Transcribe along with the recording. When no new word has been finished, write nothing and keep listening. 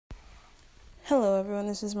Hello everyone,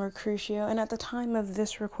 this is Mercutio, and at the time of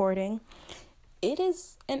this recording, it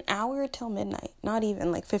is an hour till midnight. Not even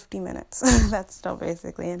like 50 minutes. That's still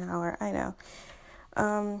basically an hour, I know.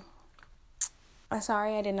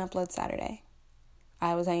 Sorry I didn't upload Saturday.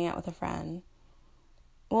 I was hanging out with a friend.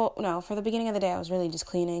 Well, no, for the beginning of the day I was really just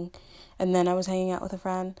cleaning, and then I was hanging out with a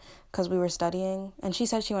friend because we were studying, and she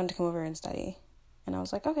said she wanted to come over and study. And I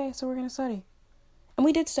was like, okay, so we're going to study. And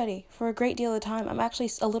we did study for a great deal of time. I'm actually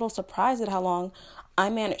a little surprised at how long I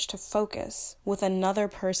managed to focus with another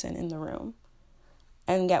person in the room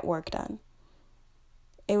and get work done.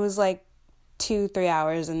 It was like 2-3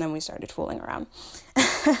 hours, and then we started fooling around.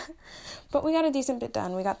 But we got a decent bit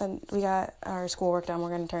done. We got our schoolwork done. We're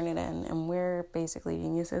going to turn it in, and we're basically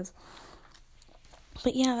geniuses.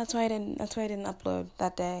 But yeah, that's why I didn't upload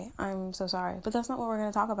that day. I'm so sorry. But that's not what we're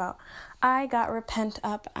going to talk about. I got Repent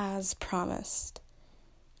Up as promised.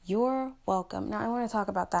 You're welcome. Now I want to talk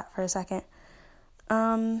about that for a second.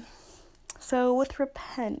 So with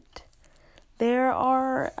Repent, there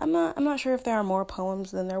are, I'm not sure if there are more poems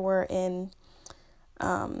than there were in,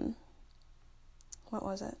 what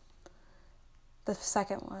was it? The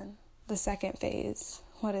second one, the second phase.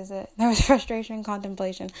 What is it? There was frustration,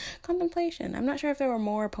 contemplation. I'm not sure if there were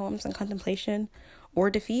more poems than Contemplation or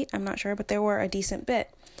Defeat. I'm not sure, but there were a decent bit.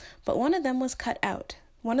 But one of them was cut out.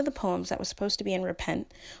 One of the poems that was supposed to be in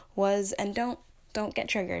Repent was, and don't get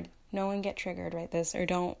triggered. No one get triggered, right? This, or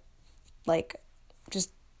don't,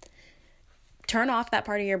 just turn off that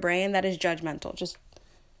part of your brain that is judgmental. Just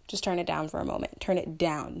turn it down for a moment. Turn it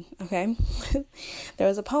down, okay? There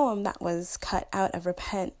was a poem that was cut out of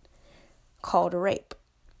Repent called Rape.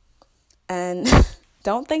 And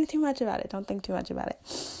don't think too much about it.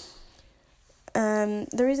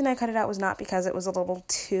 The reason I cut it out was not because it was a little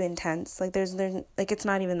too intense. It's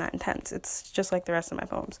not even that intense. It's just like the rest of my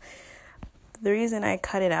poems. The reason I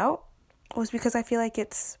cut it out was because I feel like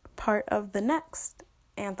it's part of the next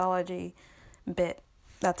anthology bit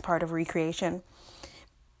that's part of Recreation,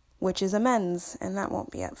 which is Amends, and that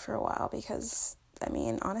won't be up for a while because,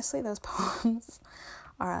 honestly, those poems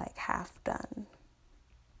are like half done.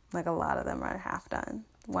 Like a lot of them are half done.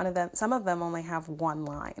 Some of them only have one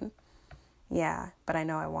line. Yeah, but I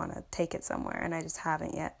know I want to take it somewhere, and I just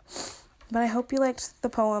haven't yet. But I hope you liked the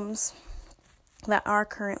poems that are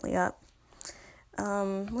currently up.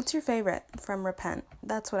 What's your favorite from Repent?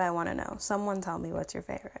 That's what I want to know. Someone tell me what's your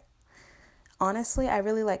favorite. Honestly, I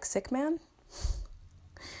really like Sick Man.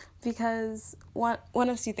 Because one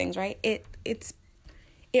of two things, right? It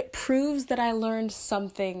proves that I learned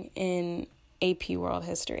something in AP World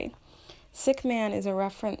History. Sick Man is a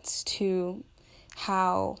reference to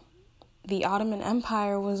how the Ottoman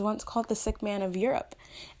Empire was once called the sick man of Europe.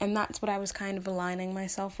 And that's what I was kind of aligning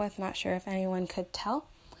myself with. Not sure if anyone could tell.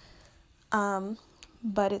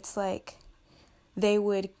 But it's like they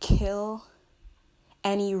would kill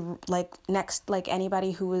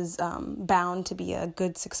anybody who was bound to be a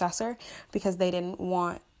good successor because they didn't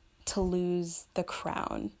want to lose the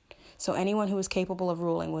crown. So anyone who was capable of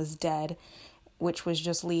ruling was dead, which was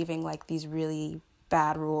just leaving these really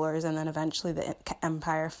bad rulers, and then eventually the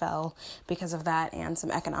empire fell because of that and some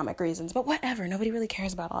economic reasons. But whatever, nobody really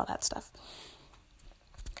cares about all that stuff.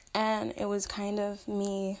 And it was kind of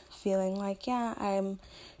me feeling like, yeah, I'm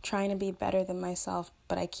trying to be better than myself,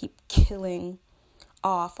 but I keep killing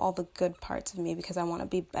off all the good parts of me because I want to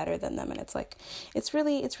be better than them. And it's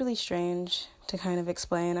really strange to kind of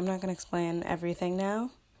explain. I'm not going to explain everything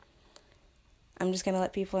now. I'm just going to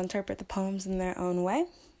let people interpret the poems in their own way.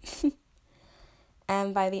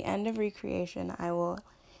 And by the end of Recreation, I will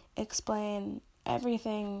explain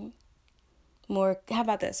everything more. How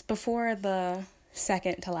about this? Before the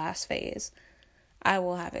second to last phase, I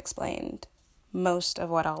will have explained most of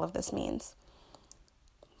what all of this means.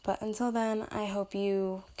 But until then, I hope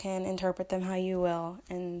you can interpret them how you will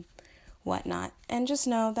and whatnot. And just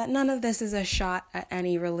know that none of this is a shot at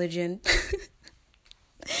any religion.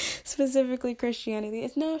 Specifically Christianity.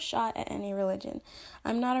 It's no shot at any religion.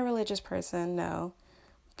 I'm not a religious person, no.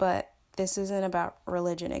 But this isn't about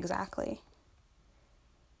religion exactly.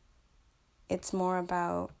 It's more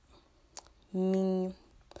about me.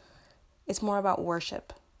 It's more about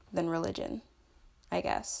worship than religion, I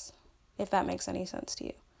guess. If that makes any sense to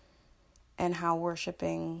you. And how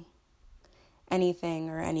worshiping anything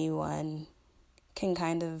or anyone can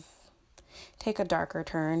kind of take a darker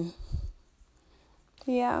turn.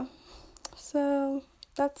 Yeah, so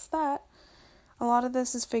that's that. A lot of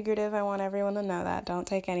this is figurative. I want everyone to know that. Don't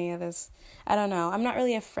take any of this. I don't know. I'm not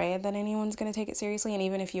really afraid that anyone's going to take it seriously. And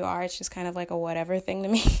even if you are, it's just kind of like a whatever thing to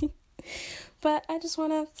me. But I just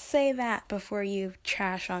want to say that before you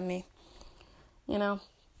trash on me.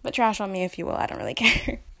 But trash on me if you will, I don't really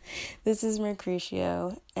care. This is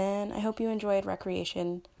Mercutio, and I hope you enjoyed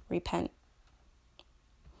Recreation. Repent.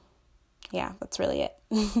 Yeah, that's really it.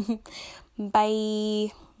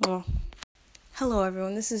 Bye. Hello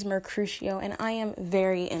everyone, this is Mercutio, and I am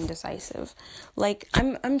very indecisive. Like,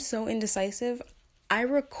 I'm so indecisive. I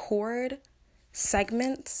record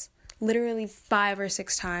segments literally 5 or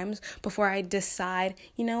 6 times before I decide,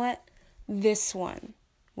 you know what, this one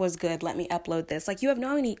was good, let me upload this. Like, you have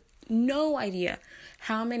no idea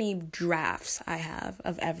how many drafts I have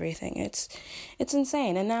of everything. It's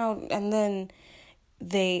insane. And then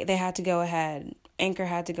they had to go ahead, Anchor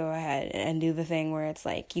had to go ahead and do the thing where it's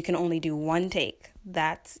like, you can only do one take.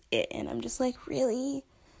 That's it. And I'm just like, really?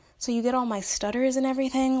 So you get all my stutters and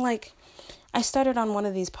everything? Like, I stuttered on one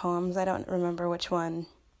of these poems. I don't remember which one.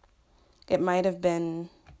 It might have been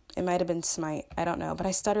Smite. I don't know. But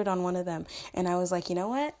I stuttered on one of them. And I was like, you know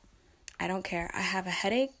what? I don't care. I have a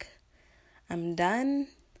headache. I'm done.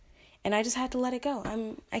 And I just had to let it go.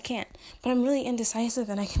 I can't. But I'm really indecisive,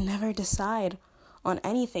 and I can never decide on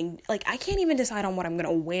anything. Like, I can't even decide on what I'm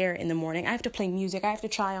gonna wear in the morning. I have to play music. I have to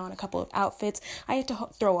try on a couple of outfits. I have to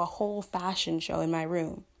throw a whole fashion show in my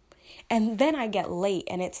room. And then I get late,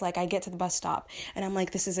 and it's like I get to the bus stop, and I'm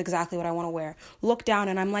like, this is exactly what I want to wear. Look down,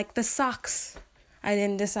 and I'm like, the socks. I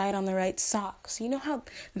didn't decide on the right socks. You know how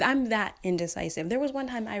I'm that indecisive. There was one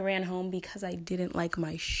time I ran home because I didn't like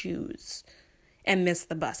my shoes and missed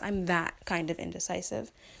the bus. I'm that kind of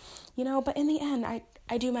indecisive. You know, but in the end,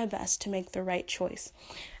 I do my best to make the right choice.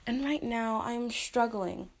 And right now, I'm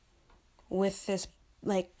struggling with this,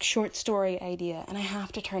 like, short story idea, and I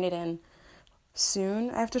have to turn it in soon.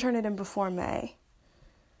 I have to turn it in before May.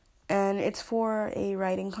 And it's for a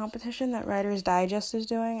writing competition that Writer's Digest is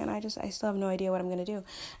doing, and I still have no idea what I'm going to do.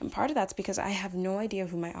 And part of that's because I have no idea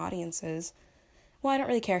who my audience is. Well, I don't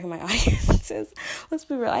really care who my audience is. Let's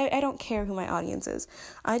be real. I don't care who my audience is.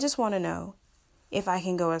 I just want to know if I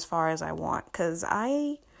can go as far as I want, because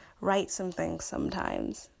I write some things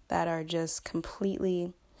sometimes that are just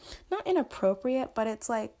completely, not inappropriate, but it's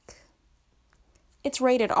like, it's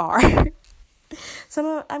rated R. Some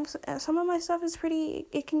of my stuff is pretty,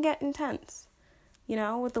 it can get intense, you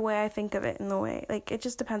know, with the way I think of it and the way, like, it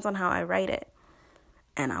just depends on how I write it.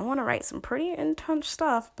 And I want to write some pretty intense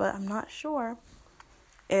stuff, but I'm not sure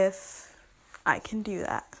if I can do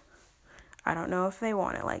that. I don't know if they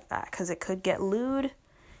want it like that, because it could get lewd.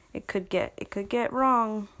 It could get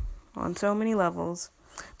wrong on so many levels.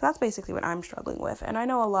 But that's basically what I'm struggling with. And I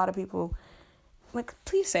know a lot of people, like,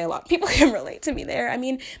 please say a lot of people can relate to me there. I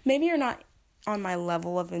mean, maybe you're not on my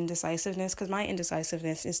level of indecisiveness, because my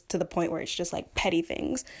indecisiveness is to the point where it's just like petty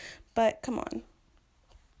things. But come on,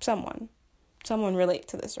 someone relate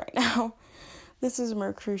to this right now. This is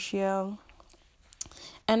Mercutio.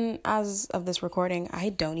 And as of this recording, I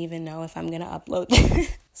don't even know if I'm going to upload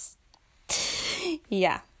this.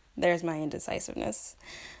 Yeah, there's my indecisiveness.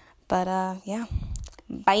 But, yeah.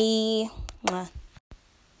 Bye. Mwah.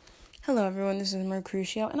 Hello, everyone. This is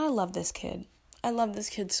Mercutio, and I love this kid. I love this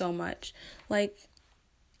kid so much. Like,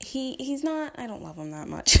 he's not, I don't love him that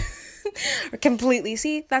much. Or completely.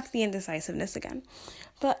 See, that's the indecisiveness again.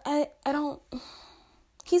 But I don't,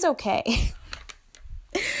 he's okay.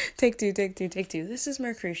 Take two. This is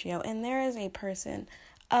Mercutio, and there is a person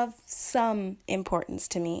of some importance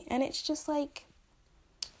to me, and it's just like,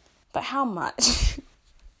 but how much?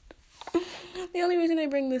 The only reason I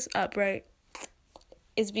bring this up, right,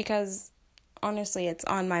 is because, honestly, it's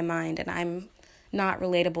on my mind, and I'm not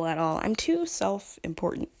relatable at all. I'm too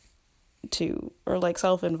self-important or like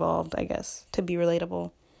self-involved, I guess, to be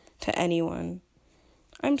relatable to anyone.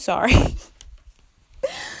 I'm sorry.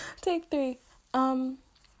 Take 3.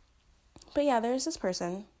 But yeah, there's this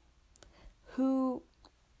person who,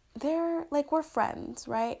 we're friends,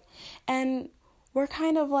 right? And we're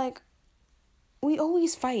kind of like, we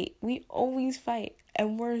always fight.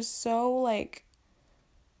 And we're so like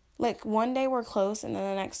one day we're close, and then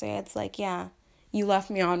the next day it's like, yeah, you left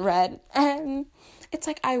me on red. And it's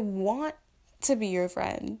like, I want to be your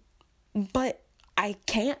friend, but I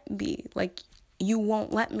can't be. Like, you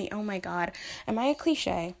won't let me. Oh my God. Am I a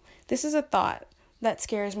cliche? This is a thought that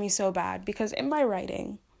scares me so bad, because in my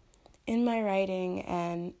writing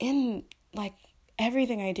and in like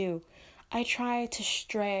everything I do, I try to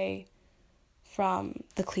stray from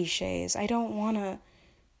the cliches. I don't want to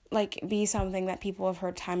like be something that people have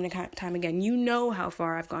heard time and time again. You know how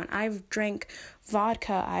far I've gone. I've drank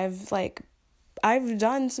vodka. I've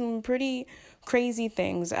done some pretty crazy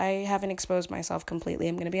things. I haven't exposed myself completely,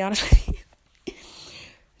 I'm going to be honest with you.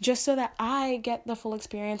 just so that I get the full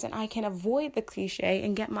experience and I can avoid the cliche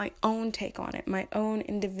and get my own take on it, my own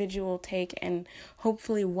individual take, and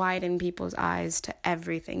hopefully widen people's eyes to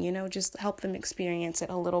everything, just help them experience it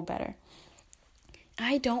a little better.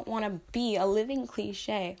 I don't want to be a living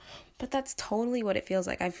cliche, but that's totally what it feels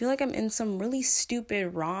like. I feel like I'm in some really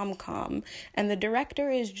stupid rom-com, and the director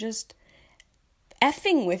is just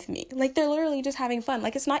effing with me. Like, they're literally just having fun.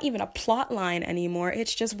 Like, it's not even a plot line anymore.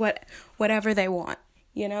 It's just whatever they want.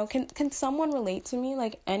 Can someone relate to me?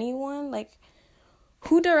 Like, anyone? Like,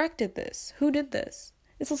 who directed this? Who did this?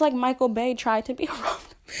 This is like Michael Bay tried to be a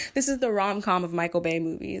This is the rom-com of Michael Bay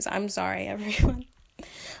movies. I'm sorry, everyone.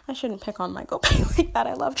 I shouldn't pick on Michael Bay like that.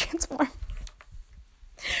 I love Transformers.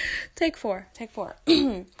 Take four.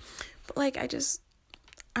 But like,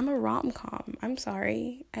 I'm a rom-com. I'm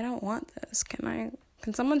sorry. I don't want this.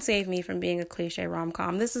 Can someone save me from being a cliche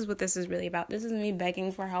rom-com? This is what this is really about. This is me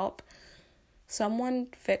begging for help. Someone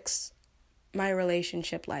fix my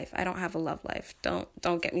relationship life. I don't have a love life.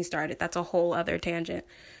 Don't get me started. That's a whole other tangent.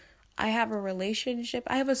 I have a relationship.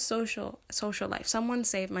 I have a social life. Someone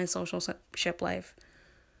save my social ship life.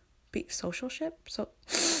 Social ship? So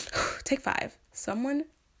take 5. Someone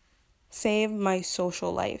save my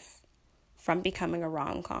social life from becoming a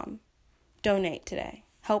rom-com. Donate today.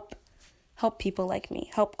 Help people like me.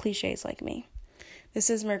 Help cliches like me. This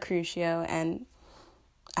is Mercutio, and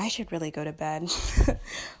I should really go to bed.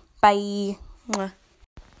 Bye. Mwah.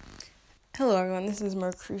 Hello, everyone. This is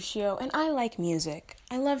Mercutio, and I like music.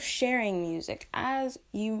 I love sharing music. As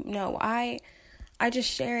you know, I just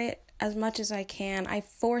share it as much as I can. I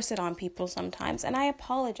force it on people sometimes, and I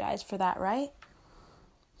apologize for that, right?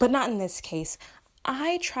 But not in this case.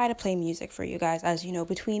 I try to play music for you guys, as you know,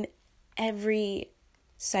 between every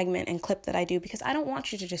segment and clip that I do, because I don't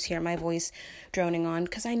want you to just hear my voice droning on,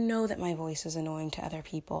 because I know that my voice is annoying to other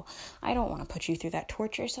people. I don't want to put you through that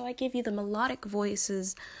torture, so I give you the melodic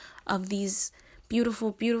voices of these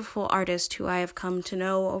beautiful, beautiful artists who I have come to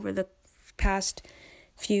know over the past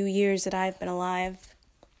few years that I've been alive.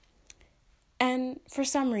 And for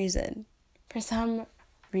some reason,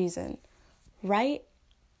 right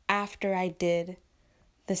after I did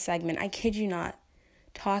the segment, I kid you not,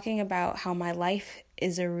 talking about how my life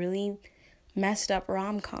is a really messed up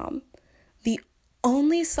rom-com, the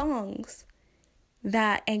only songs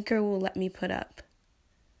that Anchor will let me put up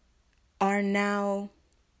are now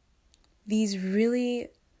these really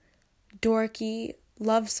dorky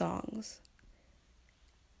love songs.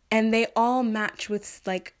 And they all match with,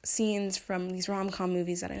 like, scenes from these rom-com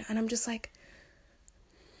movies and I'm just like,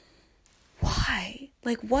 why?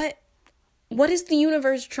 Like, what is the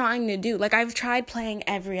universe trying to do? Like, I've tried playing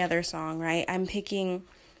every other song, right? I'm picking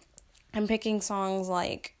songs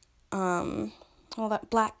like, that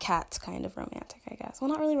Black Cat's kind of romantic, I guess. Well,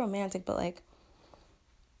 not really romantic, but, like,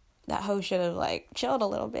 that hoe should have, like, chilled a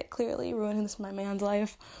little bit, clearly ruining my man's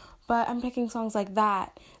life. But I'm picking songs like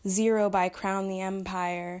that. Zero by Crown the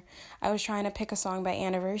Empire. I was trying to pick a song by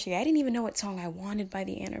Anniversary. I didn't even know what song I wanted by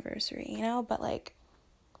the Anniversary, but like,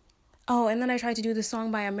 oh, and then I tried to do the song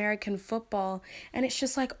by American Football, and it's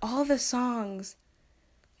just like all the songs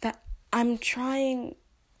that I'm trying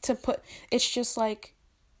to put, it's just like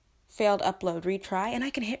failed upload, retry, and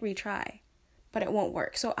I can hit retry, but it won't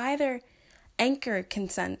work. So either Anchor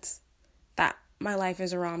consents that my life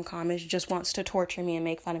is a rom-com, it just wants to torture me and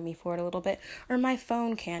make fun of me for it a little bit, or my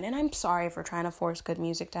phone can, and I'm sorry for trying to force good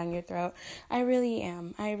music down your throat. I really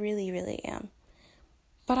am. I really, really am.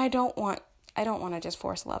 But I don't want to just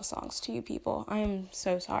force love songs to you people. I am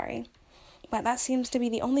so sorry. But that seems to be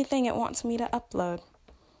the only thing it wants me to upload.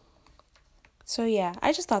 So yeah,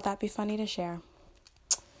 I just thought that'd be funny to share.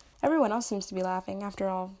 Everyone else seems to be laughing. After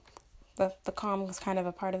all, the com was kind of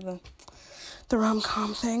a part of the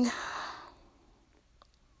rom-com thing.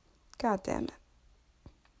 God damn it.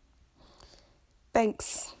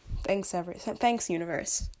 Thanks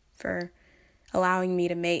universe, for allowing me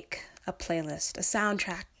to make a playlist, a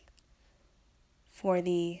soundtrack for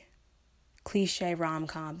the cliche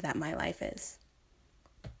rom-com that my life is.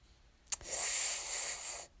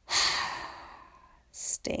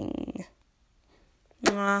 Sting.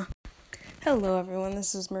 Mwah. Hello everyone,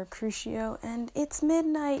 this is Mercutio, and it's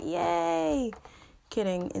midnight, yay!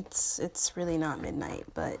 Kidding, it's really not midnight,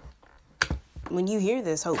 but when you hear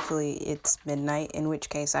this, hopefully it's midnight, in which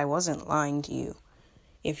case I wasn't lying to you.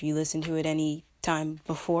 If you listen to it any time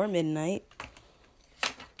before midnight,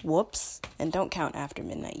 whoops, and don't count after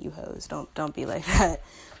midnight, you hoes. Don't be like that.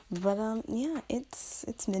 But yeah,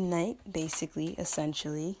 it's midnight, basically,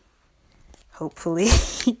 essentially, hopefully.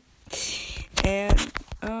 And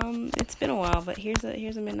it's been a while, but here's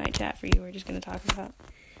a midnight chat for you. We're just gonna talk about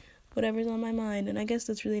whatever's on my mind. And I guess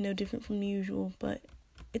that's really no different from the usual, but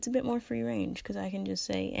it's a bit more free range because I can just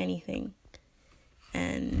say anything.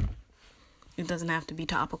 And it doesn't have to be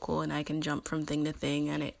topical, and I can jump from thing to thing,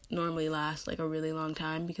 and it normally lasts like a really long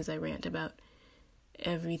time because I rant about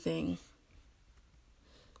everything.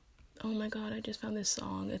 Oh my god, I just found this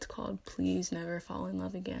song. It's called Please Never Fall in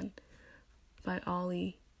Love Again by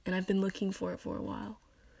Ollie, and I've been looking for it for a while,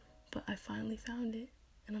 but I finally found it,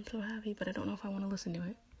 and I'm so happy, but I don't know if I want to listen to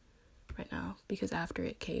it right now because after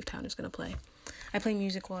it, Cave Town is going to play. I play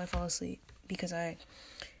music while I fall asleep because I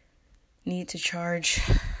need to charge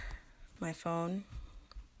my phone,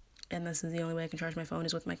 and this is the only way I can charge my phone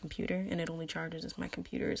is with my computer, and it only charges if my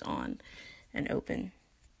computer is on and open.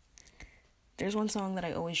 There's one song that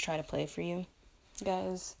I always try to play for you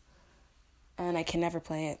guys, and I can never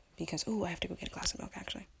play it because I have to go get a glass of milk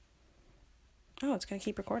actually. Oh, it's gonna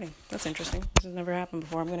keep recording. That's interesting. This has never happened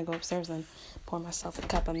before. I'm gonna go upstairs and pour myself a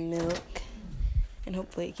cup of milk, and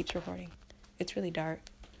hopefully it keeps recording. It's really dark.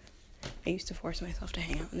 I used to force myself to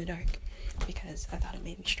hang out in the dark because I thought it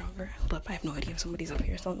made me stronger. But I have no idea if somebody's up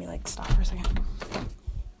here, so let me stop for a second.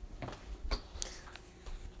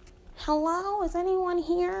 Hello? Is anyone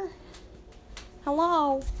here?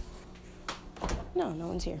 Hello? No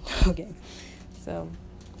one's here. Okay. So,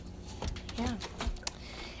 yeah.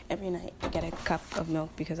 Every night I get a cup of milk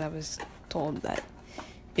because I was told that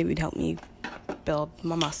it would help me build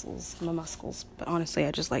my muscles. But honestly,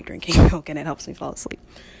 I just like drinking milk and it helps me fall asleep.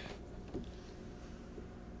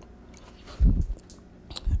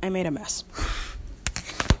 I made a mess.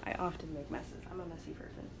 I often make messes. I'm a messy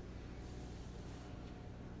person.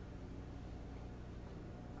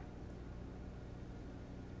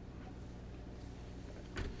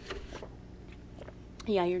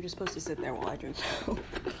 Yeah, you're just supposed to sit there while I drink milk.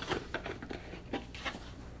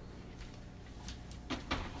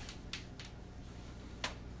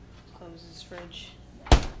 Close this fridge.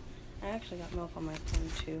 I actually got milk on my phone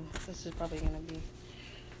too. This is probably going to be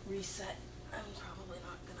reset. I'm probably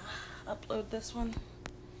not gonna upload this one.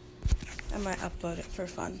 I might upload it for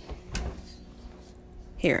fun.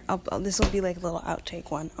 Here, this will be like a little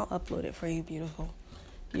outtake one. I'll upload it for you, beautiful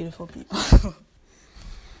people.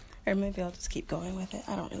 Or maybe I'll just keep going with it.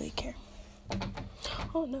 I don't really care.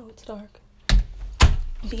 Oh no, it's dark.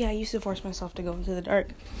 But yeah, I used to force myself to go into the dark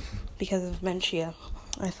because of dementia.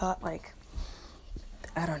 I thought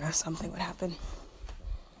I don't know, something would happen.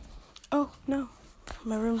 Oh no.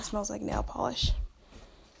 My room smells like nail polish.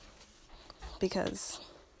 Because,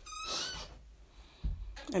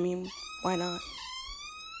 why not?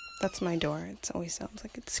 That's my door. It always sounds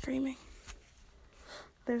like it's screaming.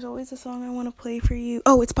 There's always a song I want to play for you.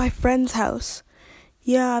 Oh, it's by Friend's House.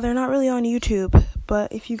 Yeah, they're not really on YouTube,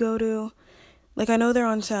 but if you go to, I know they're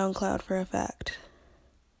on SoundCloud for a fact.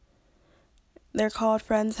 They're called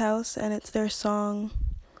Friend's House, and it's their song,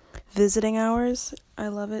 Visiting Hours. I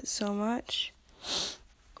love it so much.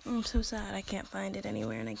 I'm so sad I can't find it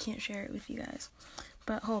anywhere and I can't share it with you guys.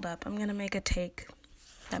 But hold up, I'm gonna make a take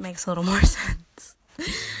that makes a little more sense.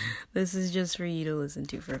 This is just for you to listen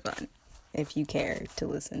to for fun. If you care to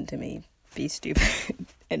listen to me be stupid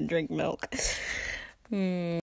and drink milk.